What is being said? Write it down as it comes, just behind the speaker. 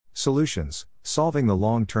Solutions: solving the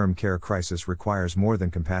long-term care crisis requires more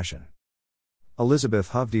than compassion.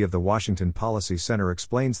 Elizabeth Hovde of the Washington Policy Center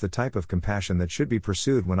explains the type of compassion that should be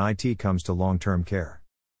pursued when it comes to long-term care.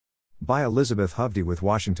 By Elizabeth Hovde with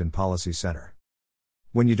Washington Policy Center.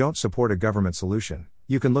 When you don't support a government solution,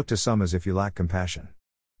 you can look to some as if you lack compassion.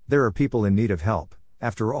 There are people in need of help,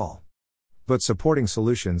 after all. But supporting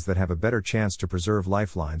solutions that have a better chance to preserve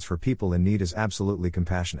lifelines for people in need is absolutely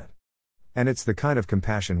compassionate. And it's the kind of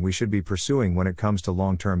compassion we should be pursuing when it comes to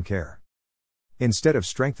long-term care. Instead of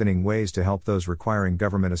strengthening ways to help those requiring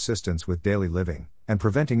government assistance with daily living, and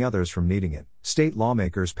preventing others from needing it, state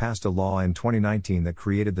lawmakers passed a law in 2019 that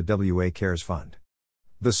created the WA Cares Fund.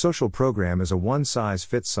 The social program is a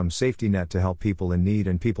one-size-fits-some safety net to help people in need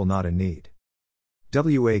and people not in need.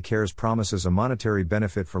 WA Cares promises a monetary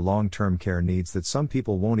benefit for long-term care needs that some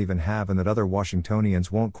people won't even have and that other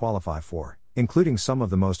Washingtonians won't qualify for, including some of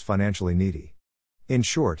the most financially needy. In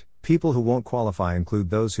short, people who won't qualify include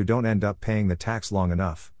those who don't end up paying the tax long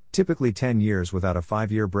enough, typically 10 years without a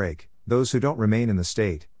 5-year break, those who don't remain in the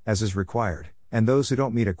state, as is required, and those who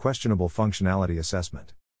don't meet a questionable functionality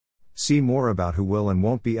assessment. See more about who will and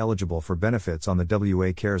won't be eligible for benefits on the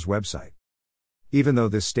WA Cares website. Even though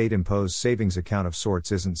this state-imposed savings account of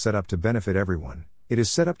sorts isn't set up to benefit everyone, it is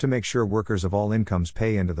set up to make sure workers of all incomes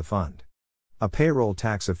pay into the fund. A payroll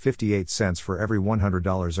tax of 58 cents for every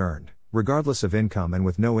 $100 earned, regardless of income and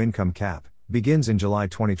with no income cap, begins in July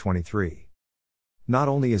 2023. Not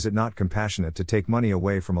only is it not compassionate to take money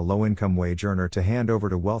away from a low-income wage earner to hand over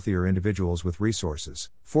to wealthier individuals with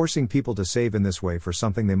resources, forcing people to save in this way for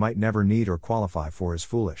something they might never need or qualify for is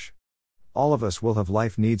foolish. All of us will have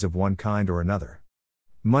life needs of one kind or another.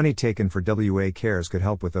 Money taken for WA Cares could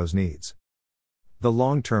help with those needs. The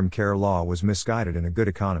long-term care law was misguided in a good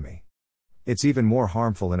economy. It's even more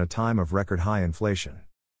harmful in a time of record-high inflation.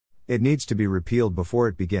 It needs to be repealed before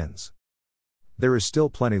it begins. There is still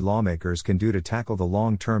plenty lawmakers can do to tackle the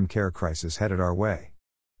long-term care crisis headed our way.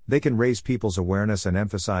 They can raise people's awareness and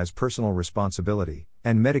emphasize personal responsibility,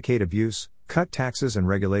 end Medicaid abuse, cut taxes and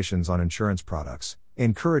regulations on insurance products,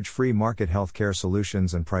 encourage free market health care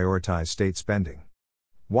solutions and prioritize state spending.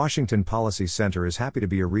 Washington Policy Center is happy to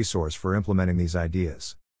be a resource for implementing these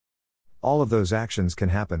ideas. All of those actions can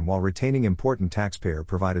happen while retaining important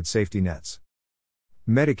taxpayer-provided safety nets.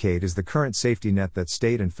 Medicaid is the current safety net that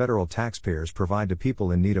state and federal taxpayers provide to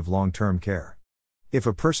people in need of long-term care. If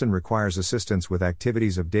a person requires assistance with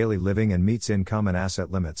activities of daily living and meets income and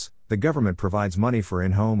asset limits, the government provides money for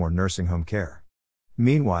in-home or nursing home care.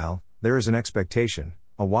 Meanwhile, there is an expectation,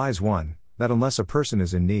 a wise one, that unless a person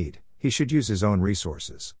is in need, he should use his own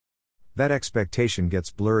resources. That expectation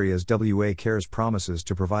gets blurry as WA Cares promises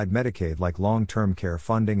to provide Medicaid-like long-term care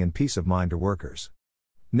funding and peace of mind to workers.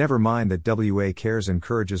 Never mind that WA Cares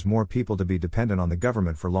encourages more people to be dependent on the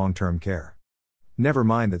government for long-term care. Never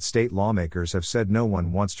mind that state lawmakers have said no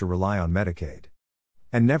one wants to rely on Medicaid.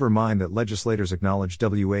 And never mind that legislators acknowledge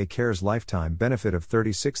WA Cares' lifetime benefit of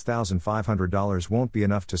 $36,500 won't be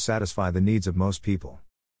enough to satisfy the needs of most people.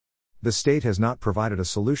 The state has not provided a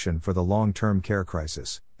solution for the long-term care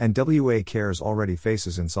crisis, and WA Cares already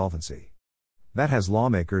faces insolvency. That has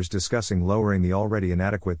lawmakers discussing lowering the already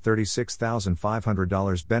inadequate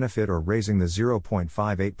 $36,500 benefit or raising the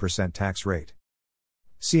 0.58% tax rate.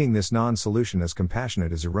 Seeing this non-solution as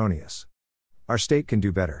compassionate is erroneous. Our state can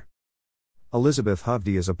do better. Elizabeth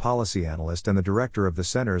Hovde is a policy analyst and the director of the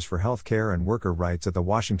Centers for Health Care and Worker Rights at the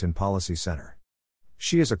Washington Policy Center.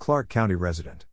 She is a Clark County resident.